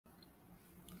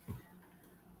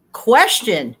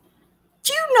Question.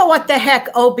 Do you know what the heck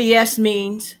OBS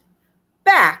means?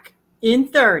 Back in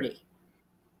 30.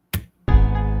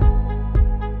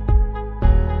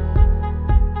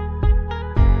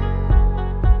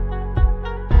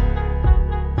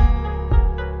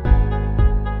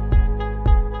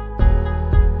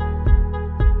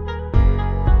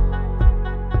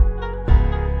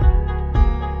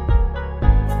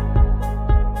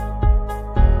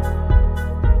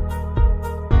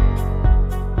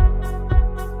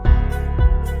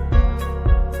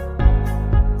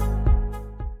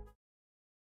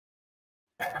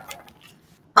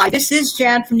 Hi, this is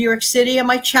Jan from New York City, and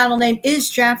my channel name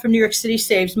is Jan from New York City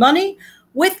Saves Money.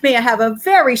 With me, I have a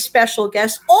very special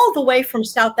guest all the way from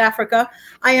South Africa.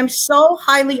 I am so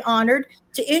highly honored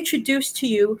to introduce to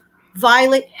you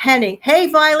Violet Henning. Hey,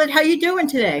 Violet, how you doing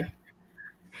today?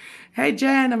 Hey,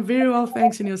 Jan, I'm very well,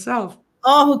 thanks, and yourself?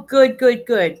 Oh, good, good,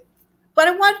 good. But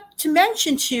I want to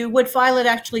mention to you what Violet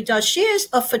actually does. She is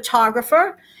a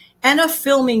photographer and a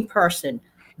filming person.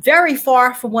 Very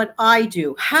far from what I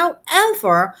do.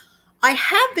 However, I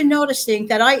have been noticing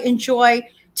that I enjoy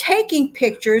taking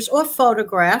pictures or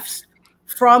photographs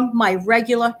from my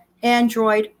regular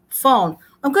Android phone.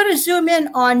 I'm going to zoom in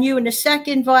on you in a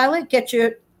second, Violet, get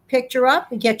your picture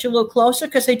up and get you a little closer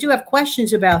because I do have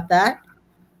questions about that.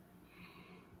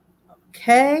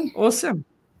 Okay. Awesome.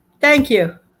 Thank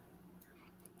you.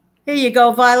 Here you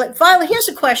go, Violet. Violet, here's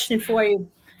a question for you.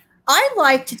 I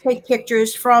like to take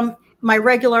pictures from my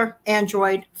regular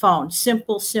Android phone.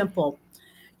 Simple, simple.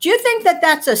 Do you think that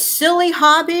that's a silly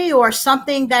hobby or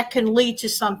something that can lead to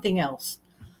something else?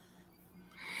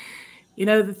 You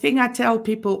know, the thing I tell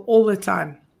people all the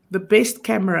time, the best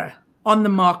camera on the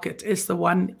market is the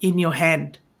one in your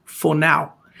hand for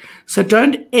now. So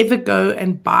don't ever go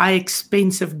and buy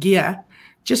expensive gear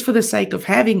just for the sake of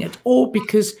having it, or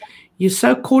because you're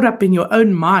so caught up in your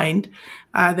own mind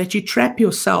that you trap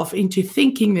yourself into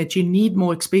thinking that you need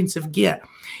more expensive gear.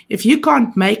 If you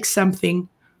can't make something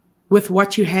with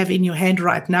what you have in your hand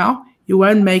right now, you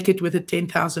won't make it with a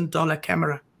 $10,000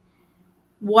 camera.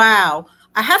 Wow.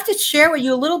 I have to share with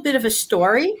you a little bit of a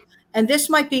story, and this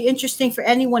might be interesting for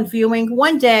anyone viewing.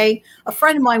 One day, a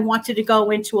friend of mine wanted to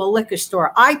go into a liquor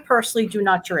store. I personally do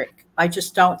not drink. I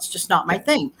just don't. It's just not my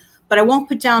thing. But I won't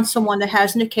put down someone that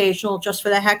has an occasional, just for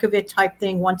the heck of it type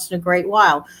thing once in a great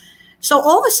while. So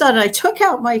all of a sudden, I took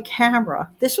out my camera.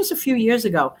 This was a few years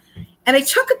ago. And I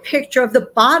took a picture of the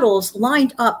bottles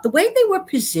lined up. The way they were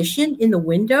positioned in the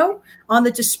window on the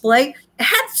display, it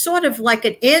had sort of like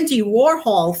an Andy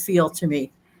Warhol feel to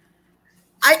me.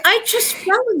 I just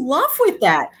fell in love with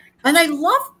that. And I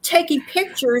love taking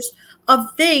pictures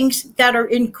of things that are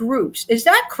in groups. Is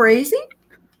that crazy?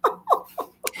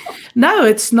 No,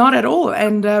 it's not at all.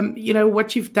 And, you know,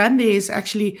 what you've done there is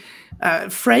actually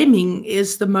framing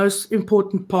is the most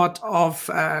important part of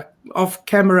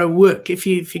camera work. If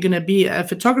you're going to be a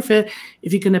photographer,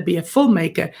 if you're going to be a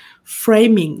filmmaker,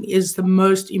 framing is the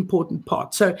most important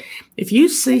part. So if you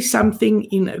see something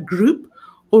in a group,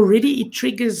 already it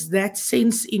triggers that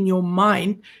sense in your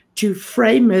mind to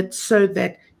frame it so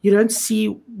that you don't see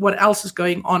what else is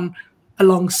going on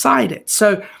alongside it.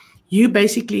 So you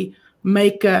basically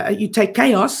you take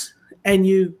chaos and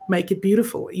you make it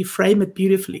beautiful. You frame it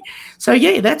beautifully. So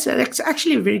yeah, that's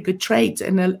actually a very good trait,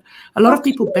 and a lot of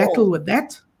people battle with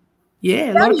that.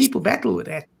 Yeah, a lot of people battle with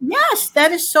that. Yes,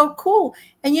 that is so cool.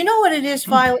 And you know what it is,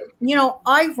 Violet? You know,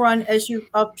 I run, as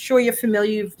I'm sure you're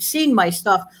familiar, you've seen my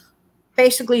stuff,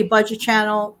 basically a budget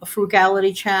channel, a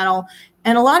frugality channel,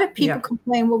 and a lot of people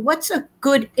complain, well, what's a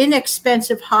good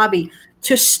inexpensive hobby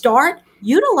to start?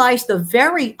 Utilize the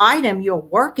very item you're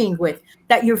working with,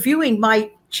 that you're viewing my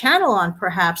channel on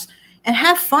perhaps, and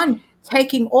have fun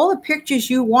taking all the pictures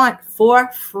you want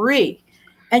for free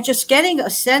and just getting a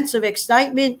sense of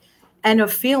excitement and a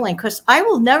feeling. Because I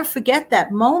will never forget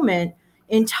that moment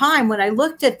in time when I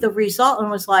looked at the result and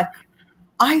was like,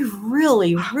 I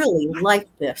really, really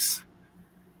like this.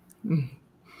 And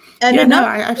yeah, no,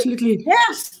 I absolutely.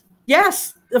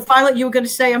 Yes. Violet, you were going to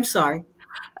say, I'm sorry.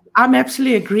 I'm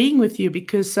absolutely agreeing with you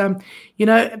because, you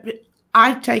know,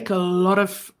 I take a lot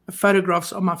of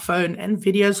photographs on my phone and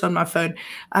videos on my phone.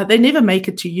 They never make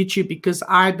it to YouTube because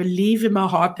I believe in my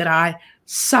heart that I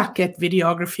suck at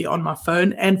videography on my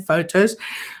phone and photos.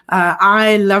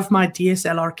 I love my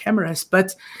DSLR cameras,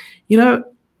 but, you know,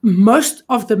 most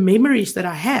of the memories that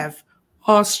I have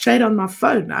are straight on my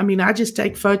phone. I mean, I just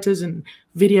take photos and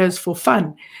videos for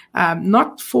fun,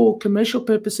 not for commercial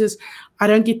purposes. I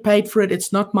don't get paid for it.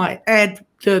 It's not my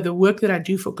the work that I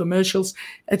do for commercials.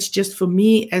 It's just for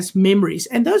me as memories.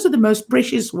 And those are the most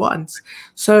precious ones.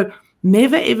 So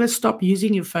never, ever stop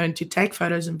using your phone to take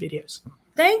photos and videos.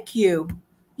 Thank you.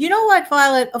 You know what,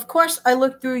 Violet? Of course, I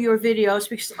looked through your videos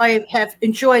because I have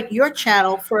enjoyed your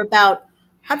channel for about,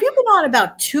 have you been on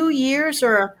about 2 years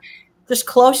or just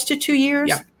close to 2 years?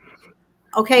 Yeah.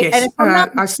 Okay. Yes. And if I'm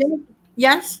not mistaken,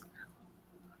 yes?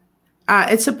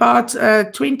 It's about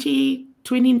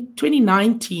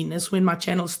 2019 is when my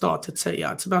channel started. So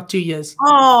yeah, it's about 2 years.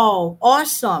 Oh,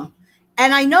 awesome.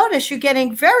 And I notice you're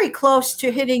getting very close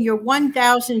to hitting your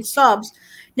 1,000 subs.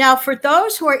 Now, for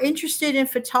those who are interested in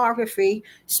photography,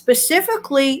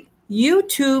 specifically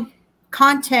YouTube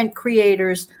content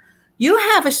creators, you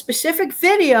have a specific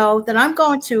video that I'm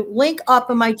going to link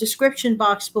up in my description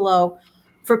box below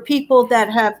for people that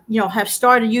have, have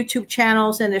started YouTube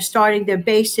channels and they're starting their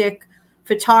basic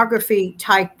photography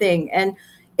type thing. And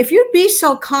if you'd be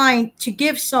so kind to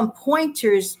give some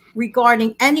pointers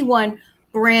regarding anyone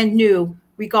brand new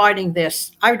regarding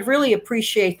this, I would really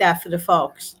appreciate that for the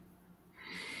folks.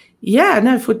 Yeah,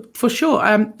 no, for sure.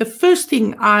 The first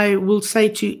thing I will say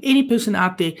to any person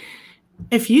out there,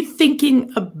 if you're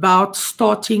thinking about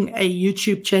starting a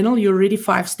YouTube channel, you're already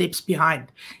 5 steps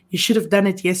behind. You should have done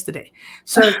it yesterday.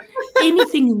 So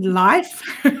anything in life,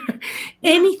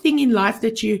 anything in life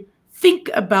that you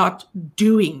think about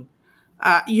doing,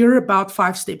 you're about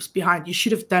 5 steps behind. You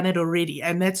should have done it already.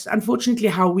 And that's unfortunately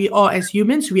how we are as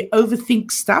humans. We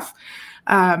overthink stuff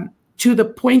to the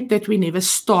point that we never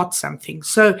start something.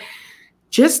 So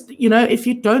just, if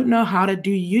you don't know how to do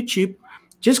YouTube,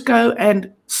 just go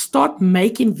and start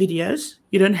making videos.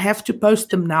 You don't have to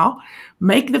post them now.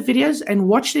 Make the videos and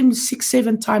watch them 6,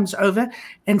 7 times over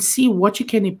and see what you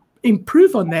can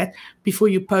improve on that before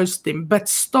you post them. But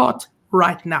start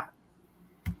right now.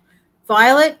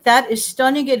 Violet, that is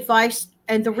stunning advice.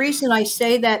 And the reason I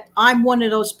say that, I'm one of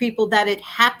those people that it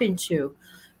happened to,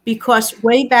 because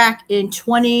way back in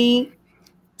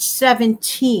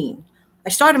 2017, I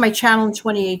started my channel in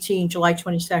 2018, July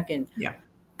 22nd. Yeah.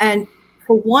 And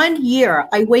for 1 year,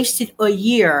 I wasted a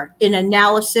year in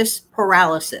analysis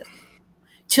paralysis.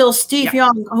 Till Steve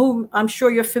Young, who I'm sure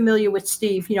you're familiar with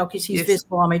Steve, because he's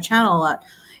visible on my channel a lot.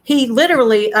 He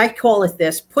literally, I call it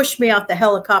this, pushed me out the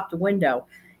helicopter window.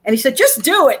 And he said, just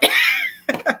do it.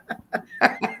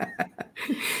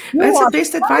 That's the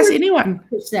best advice anyone.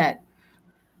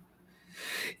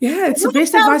 Yeah, it's the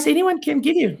best advice anyone can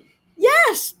give you.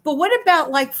 Yes. But what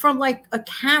about from a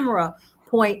camera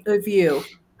point of view?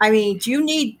 I mean, do you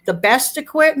need the best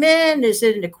equipment? Is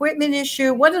it an equipment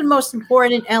issue? What are the most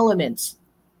important elements?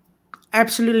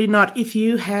 Absolutely not. If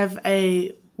you have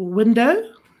a window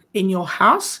in your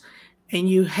house and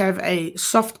you have a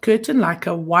soft curtain, like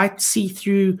a white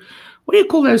see-through, what do you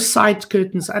call those side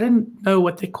curtains? I don't know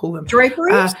what they call them.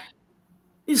 Draperies?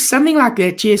 Something like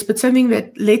that, yes, but something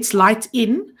that lets light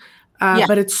in,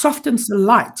 but it softens the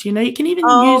light. You can even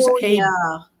use a...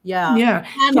 Yeah.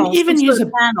 Panels, you can even use a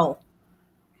panel.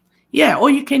 Yeah, or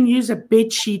you can use a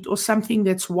bed sheet or something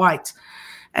that's white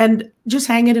and just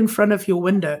hang it in front of your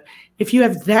window. If you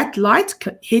have that light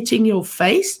hitting your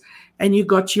face and you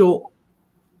got your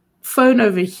phone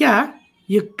over here,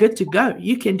 you're good to go.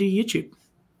 You can do YouTube.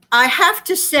 I have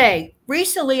to say,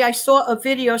 recently I saw a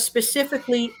video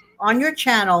specifically on your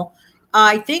channel.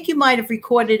 I think you might have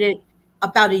recorded it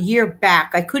about a year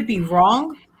back. I could be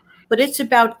wrong, but it's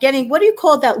about getting, what do you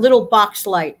call that little box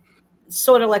light? It's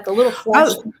sort of like a little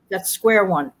flash, that square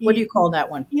one. What do you call that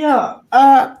one? Yeah,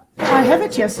 I have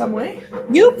it here somewhere.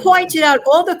 You pointed out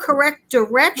all the correct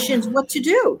directions what to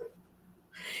do.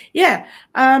 Yeah,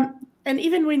 and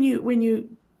even when you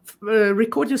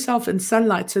record yourself in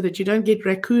sunlight so that you don't get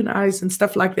raccoon eyes and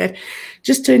stuff like that,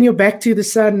 just turn your back to the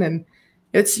sun, and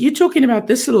you're talking about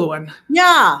this little one.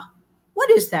 Yeah. What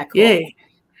is that called? Yeah.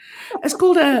 It's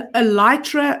called a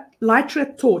Lytra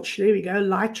torch. There we go,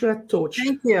 Lytra torch.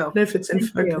 Thank you. I don't know if it's in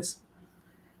focus.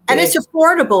 And it's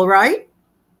affordable, right?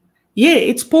 Yeah,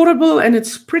 it's portable and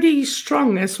it's pretty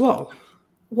strong as well.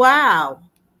 Wow.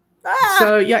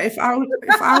 So yeah, if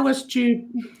I was to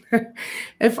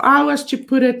if I was to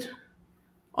put it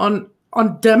on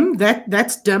dim,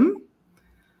 that's dim,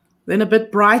 then a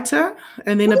bit brighter,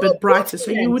 and then a bit brighter.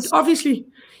 So you would obviously,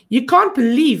 you can't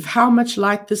believe how much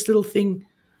light this little thing.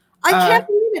 I can't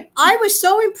believe it. I was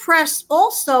so impressed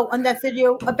also on that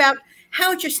video about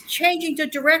how just changing the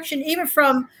direction, even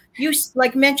from you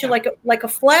mentioned like a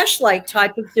flashlight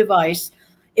type of device,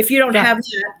 if you don't have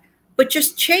that, but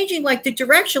just changing the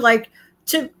direction,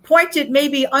 to point it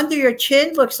maybe under your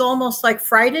chin looks almost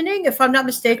frightening, if I'm not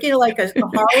mistaken, like a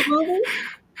horror movie,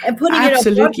 and putting it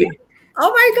above you. Oh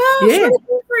my gosh, what a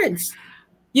difference.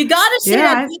 You got to see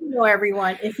that video,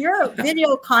 everyone. If you're a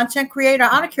video content creator,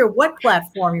 I don't care what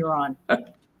platform you're on,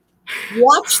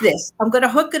 watch this. I'm going to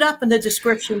hook it up in the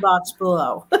description box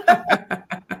below.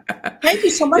 Thank you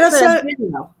so much Yeah, for that so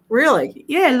video. Really?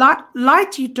 yeah,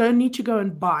 light you don't need to go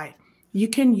and buy. You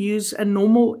can use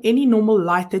any normal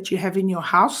light that you have in your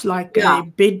house, like Yeah.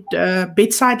 a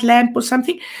bedside lamp or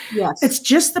something. Yes. It's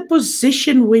just the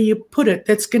position where you put it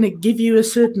that's going to give you a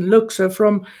certain look. So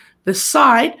from the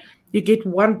side, you get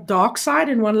one dark side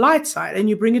and one light side, and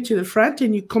you bring it to the front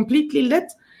and you completely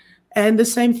lit. And the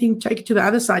same thing, take it to the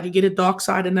other side, you get a dark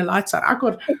side and a light side. I've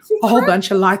got It's a whole incredible.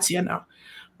 bunch of lights here now.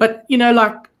 But,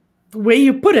 like where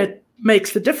you put it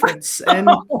makes the difference. And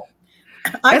I'd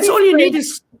that's be all you need afraid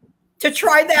is. to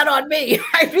try that on me.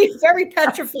 I'd be very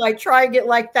petrified trying it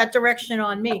like that direction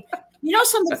on me. You know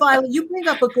something, Violet? You bring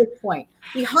up a good point.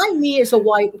 Behind me is a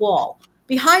white wall.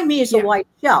 Behind me is a white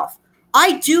shelf.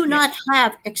 I do not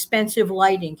have expensive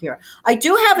lighting here. I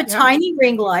do have a tiny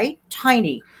ring light,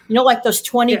 tiny. You know, like those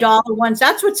 $20 ones.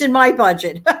 That's what's in my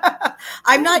budget.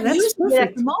 I'm not using it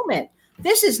at the moment.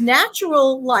 This is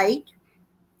natural light.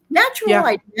 Natural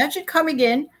light. Imagine coming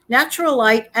in, natural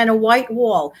light, and a white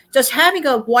wall. Does having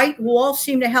a white wall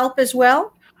seem to help as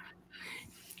well?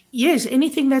 Yes,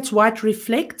 anything that's white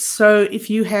reflects. So if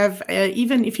you have,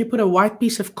 even if you put a white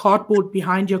piece of cardboard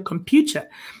behind your computer,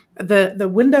 the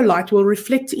window light will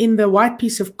reflect in the white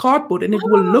piece of cardboard, and it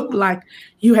will look like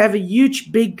you have a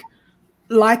huge, big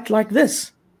light like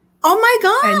this. Oh my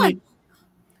God.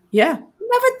 Yeah.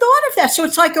 Never thought of that. So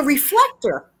it's like a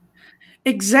reflector.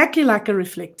 Exactly like a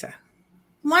reflector.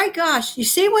 My gosh. You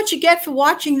see what you get for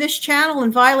watching this channel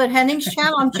and Violet Henning's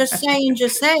channel? I'm just saying,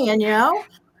 you know.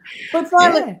 But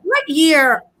Violet, what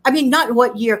year, I mean, not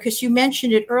what year, because you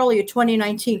mentioned it earlier,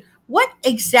 2019. What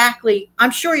exactly,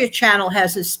 I'm sure your channel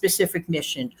has a specific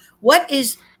mission. What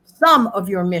is some of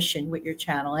your mission with your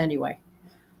channel anyway?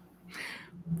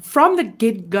 From the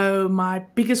get-go, my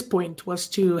biggest point was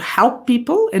to help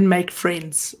people and make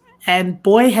friends. And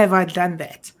boy, have I done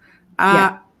that.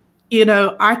 You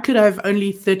know, I could have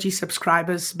only 30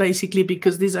 subscribers, basically,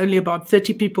 because there's only about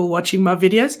 30 people watching my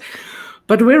videos.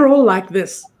 But we're all like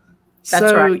this.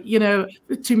 That's right. You know,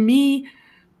 to me,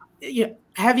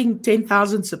 having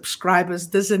 10,000 subscribers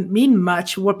doesn't mean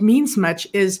much. What means much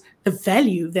is the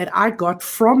value that I got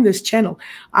from this channel.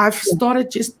 I've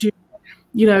started just doing,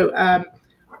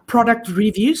 product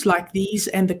reviews like these,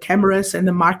 and the cameras and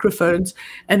the microphones.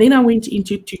 And then I went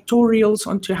into tutorials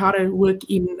onto how to work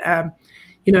in,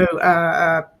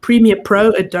 Premiere Pro,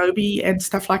 Adobe, and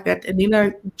stuff like that. And then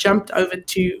I jumped over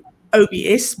to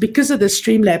OBS because of the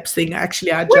Streamlabs thing.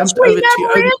 Actually, I jumped over to OBS.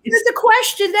 Which we never answered the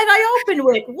question that I opened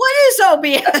with. What is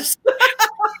OBS?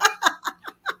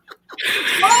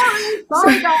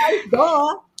 Sorry, guys.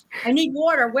 Duh. I need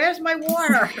water. Where's my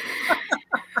water?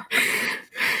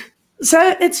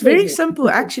 So it's very simple,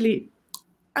 actually.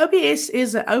 OBS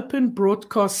is an open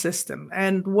broadcast system,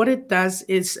 and what it does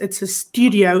is it's a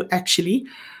studio, actually,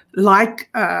 like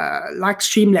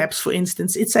Streamlabs, for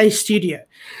instance. It's a studio.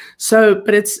 So,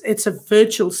 but it's a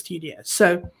virtual studio.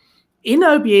 So in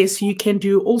OBS, you can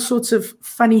do all sorts of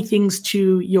funny things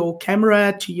to your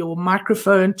camera, to your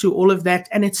microphone, to all of that.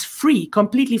 And it's free,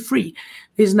 completely free.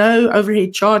 There's no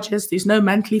overhead charges. There's no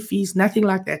monthly fees, nothing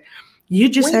like that. You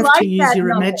just have to use your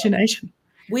imagination.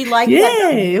 We like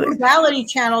that. Reality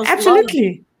channels.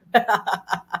 Absolutely.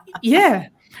 Yeah.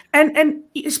 And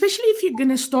especially if you're going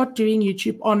to start doing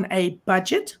YouTube on a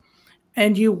budget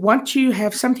and you want to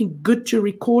have something good to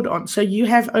record on. So you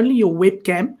have only your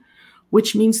webcam,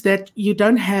 which means that you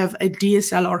don't have a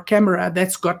DSLR camera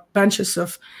that's got bunches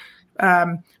of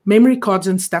memory cards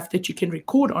and stuff that you can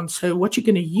record on. So what you're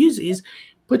going to use is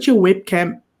put your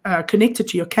webcam connected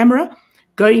to your camera,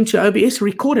 go into OBS,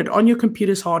 record it on your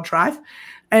computer's hard drive,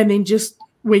 and then just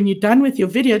when you're done with your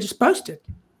video, just post it.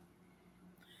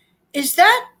 Is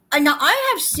that, now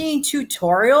I have seen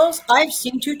tutorials. I've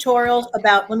seen tutorials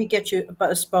about, let me get you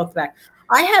both back.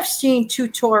 I have seen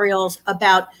tutorials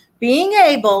about being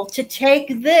able to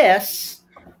take this,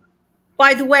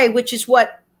 by the way, which is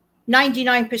what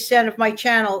 99% of my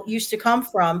channel used to come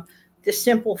from, the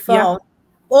simple phone. Yeah.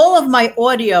 All of my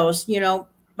audios,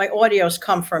 my audios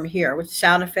come from here with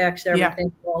sound effects,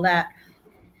 everything, all that.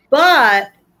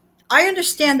 But I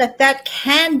understand that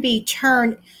can be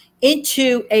turned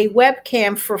into a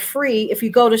webcam for free if you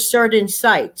go to certain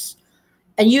sites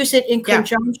and use it in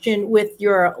conjunction with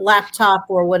your laptop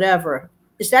or whatever.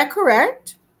 Is that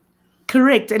correct?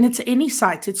 Correct. And it's any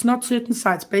site. It's not certain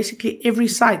sites. Basically every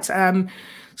site.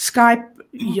 Skype,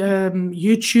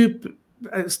 YouTube,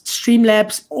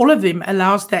 Streamlabs, all of them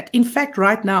allows that. In fact,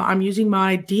 right now I'm using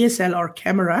my DSLR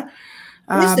camera,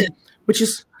 which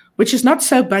is not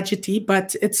so budgety,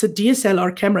 but it's a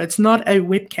DSLR camera. It's not a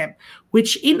webcam,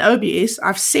 which in OBS,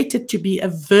 I've set it to be a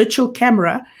virtual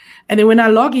camera. And then when I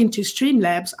log into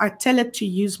Streamlabs, I tell it to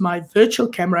use my virtual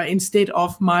camera instead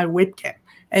of my webcam.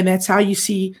 And that's how you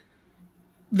see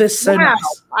this so wow.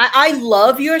 nice. I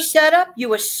love your setup. You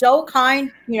were so kind,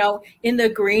 you know, in the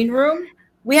green room.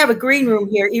 We have a green room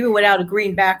here, even without a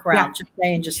green background.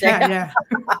 Yeah. Just saying. Yeah.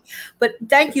 But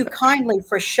thank you kindly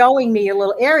for showing me a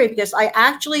little area, because I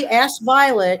actually asked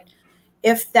Violet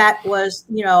if that was,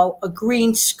 you know, a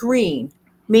green screen,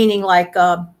 meaning like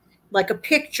a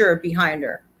picture behind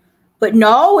her. But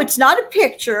no, it's not a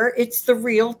picture. It's the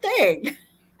real thing.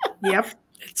 Yep.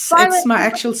 It's my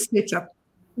actual setup.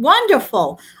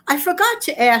 Wonderful. I forgot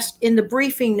to ask in the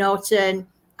briefing notes, and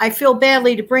I feel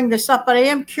badly to bring this up, but I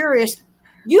am curious.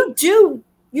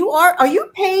 Are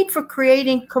you paid for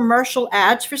creating commercial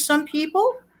ads for some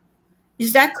people?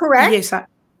 Is that correct? Yes,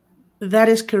 that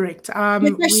is correct. I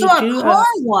saw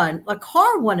a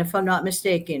car one, if I'm not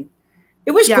mistaken.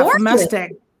 It was gorgeous.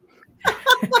 Mustang.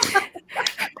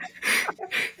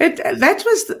 That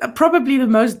was probably the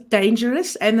most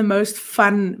dangerous and the most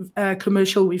fun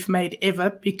commercial we've made ever,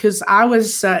 because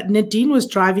Nadine was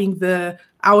driving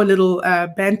our little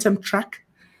Bantam truck.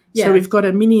 Yeah. So we've got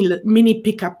a mini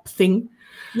pickup thing.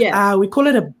 Yeah. We call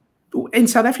it in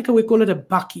South Africa, we call it a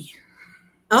bakkie.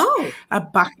 Oh. A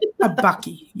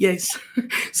bakkie, yes.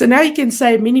 So now you can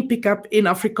say mini pickup in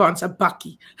Afrikaans, a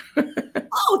bakkie.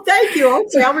 Oh, thank you.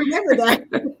 Okay, I'll remember that.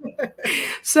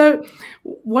 So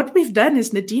what we've done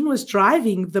is Nadine was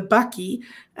driving the bakkie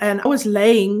and I was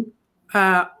laying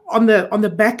on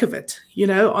the back of it, you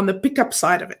know, on the pickup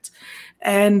side of it.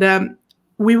 And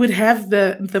we would have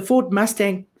the Ford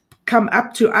Mustang come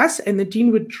up to us, and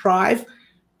Nadine would drive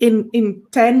in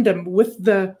tandem with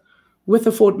the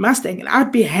Ford Mustang, and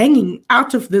I'd be hanging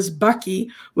out of this bakkie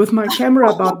with my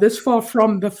camera about this far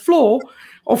from the floor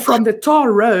or from the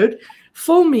tar road,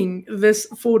 filming this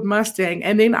Ford Mustang.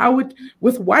 And then I would,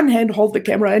 with one hand, hold the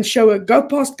camera and show her, go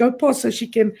past, so she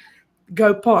can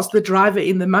go past the driver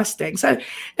in the Mustang. So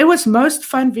it was most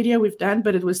fun video we've done,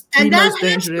 but it was the most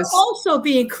dangerous. And that has to also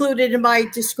be included in my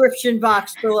description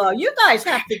box below. You guys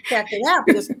have to check it out,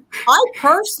 because I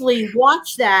personally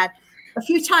watched that a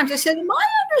few times. I said, am I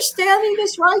understanding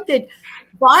this right? That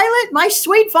Violet, my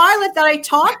sweet Violet that I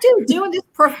talked to, doing this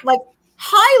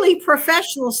highly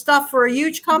professional stuff for a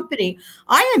huge company.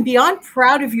 I am beyond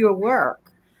proud of your work.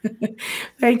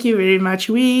 Thank you very much.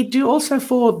 We do also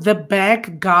for The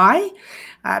Bag Guy.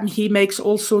 He makes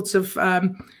all sorts of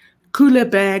cooler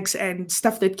bags and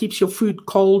stuff that keeps your food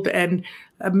cold, and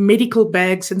medical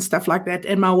bags and stuff like that.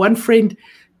 And my one friend,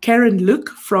 Karen Luke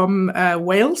from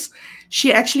Wales,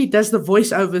 she actually does the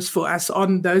voiceovers for us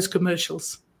on those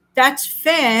commercials. That's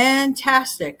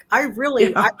fantastic. I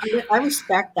really, I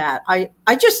respect that. I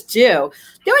just do.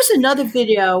 There was another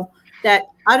video that,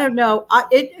 I don't know,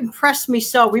 it impressed me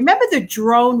so. Remember the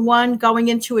drone one going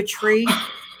into a tree?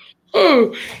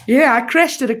 Oh, yeah, I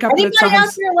crashed it a couple of times.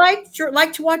 Anybody out there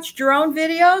like to watch drone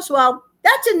videos? Well,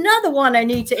 that's another one I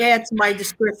need to add to my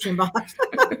description box.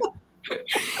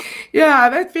 Yeah,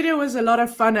 that video was a lot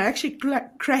of fun. I actually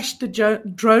crashed the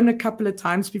drone a couple of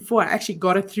times before I actually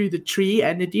got it through the tree,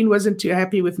 and Nadine wasn't too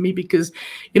happy with me because,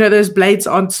 you know, those blades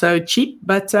aren't so cheap.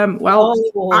 But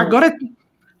I got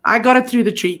it through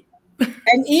the tree.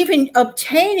 And even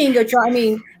obtaining a drone, I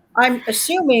mean, I'm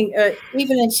assuming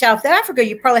even in South Africa,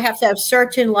 you probably have to have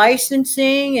certain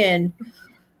licensing, and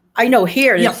I know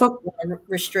here there's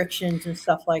restrictions and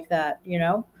stuff like that, you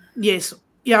know? Yes.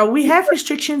 Yeah, we have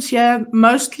restrictions here.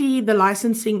 Mostly the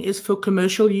licensing is for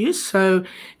commercial use. So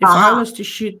if I was to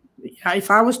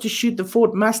shoot the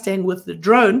Ford Mustang with the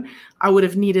drone, I would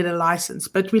have needed a license.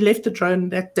 But we left the drone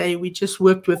that day. We just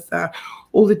worked with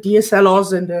all the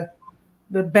DSLRs and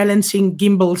the balancing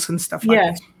gimbals and stuff like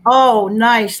that. Oh,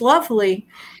 nice. Lovely.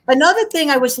 Another thing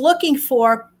I was looking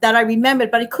for that I remembered,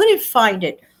 but I couldn't find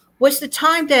it, was the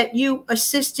time that you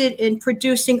assisted in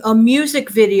producing a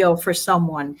music video for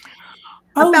someone.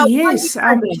 Oh, yes.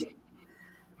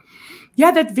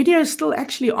 Yeah, that video is still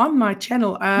actually on my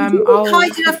channel. You were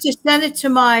kind enough to send it to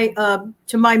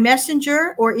my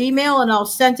messenger or email, and I'll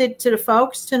send it to the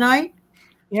folks tonight.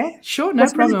 Yeah, sure. No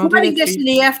problem. I'm putting this in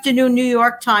the afternoon New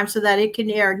York time so that it can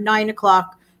air 9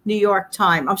 o'clock New York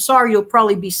time. I'm sorry, you'll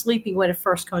probably be sleeping when it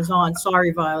first comes on.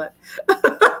 Sorry, Violet.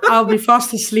 I'll be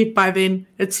fast asleep by then.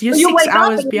 You're 6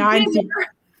 hours behind me.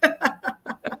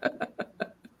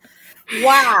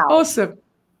 Wow. Awesome.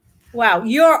 Wow,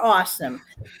 you're awesome.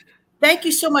 Thank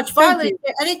you so much. Violet,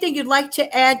 anything you'd like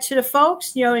to add to the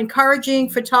folks, you know, encouraging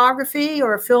photography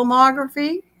or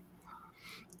filmography?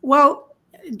 Well,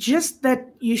 just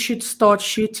that you should start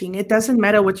shooting. It doesn't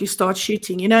matter what you start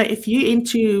shooting. You know, if you're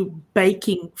into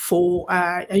baking for,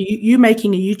 you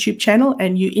making a YouTube channel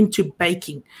and you're into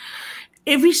baking,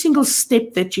 every single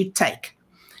step that you get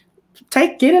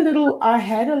a little, I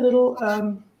had a little,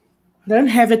 don't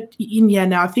have it in here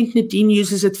now. I think Nadine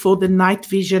uses it for the night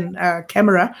vision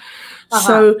camera.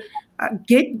 So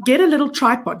get a little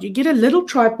tripod. You get a little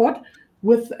tripod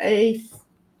with a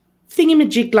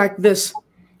thingamajig like this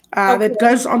that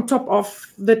goes on top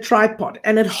of the tripod,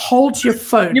 and it holds your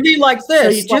phone. You mean like this? So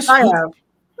you just, I have.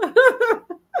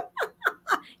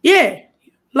 Yeah,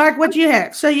 like what you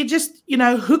have. So you just, you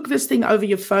know, hook this thing over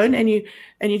your phone, and you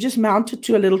just mount it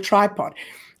to a little tripod.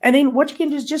 And then what you can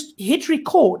do is just hit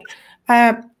record.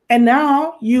 And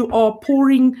now you are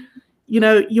pouring, you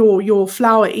know, your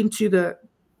flour into the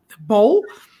bowl,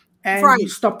 and you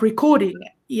stop recording.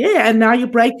 Yeah, and now you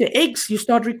break the eggs. You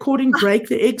start recording, break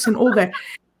the eggs, and all that.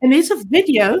 And there's a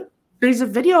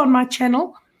video on my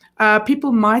channel.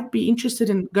 People might be interested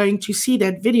in going to see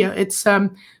that video. It's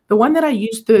the one that I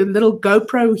used, the little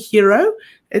GoPro Hero.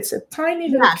 It's a tiny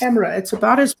little camera. It's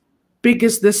about as big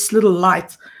as this little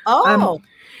light. And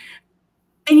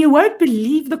you won't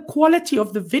believe the quality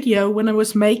of the video when I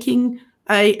was making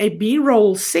a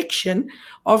B-roll section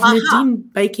of Nadine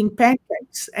baking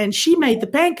pancakes. And she made the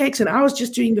pancakes, and I was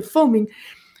just doing the filming.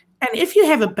 And if you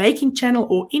have a baking channel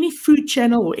or any food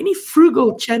channel or any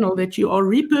frugal channel that you are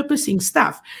repurposing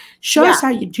stuff, show us how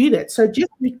you do that. So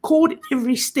just record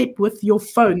every step with your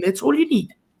phone. That's all you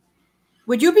need.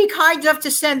 Would you be kind enough to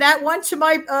send that one to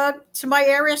my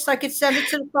area so I could send it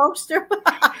to the poster?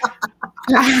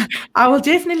 I will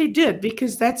definitely do it,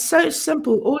 because that's so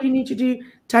simple. All you need to do,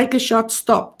 take a shot,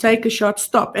 stop, take a shot,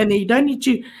 stop. And you don't need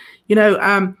to, you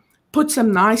know, put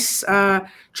some nice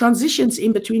transitions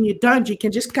in between. You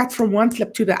can just cut from one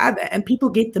clip to the other, and people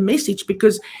get the message,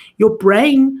 because your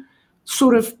brain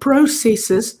sort of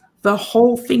processes the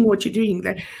whole thing, what you're doing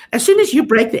there. As soon as you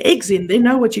break the eggs in, they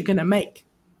know what you're going to make.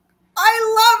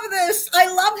 I love this.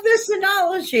 I love this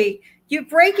analogy. You're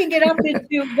breaking it up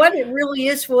into what it really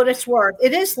is, for what it's worth.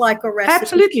 It is like a recipe.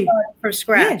 Absolutely. From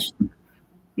scratch.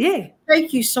 Yeah.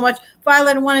 Thank you so much.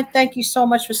 Violet, I want to thank you so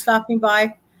much for stopping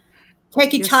by.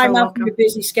 Taking time out from your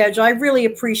busy schedule. I really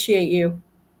appreciate you.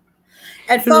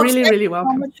 And folks, really, really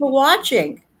welcome. Thank you so much for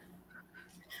watching.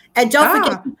 And don't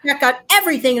forget to check out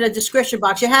everything in the description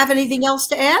box. You have anything else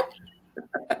to add?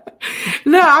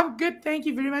 No, I'm good. Thank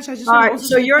you very much. I just all right.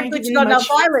 So you're good to go now,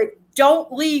 Violet.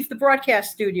 Don't leave the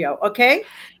broadcast studio, okay?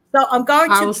 So I'm going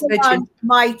to put on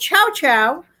my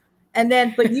chow,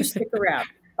 but you stick around.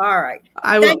 All right.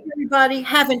 Thank you, everybody.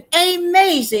 Have an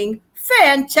amazing,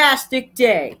 fantastic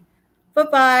day.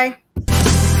 Bye-bye.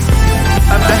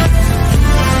 Bye-bye.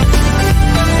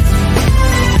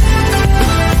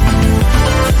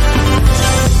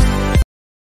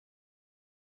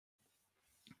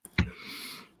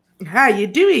 How you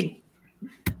doing?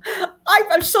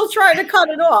 I'm still trying to cut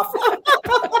it off.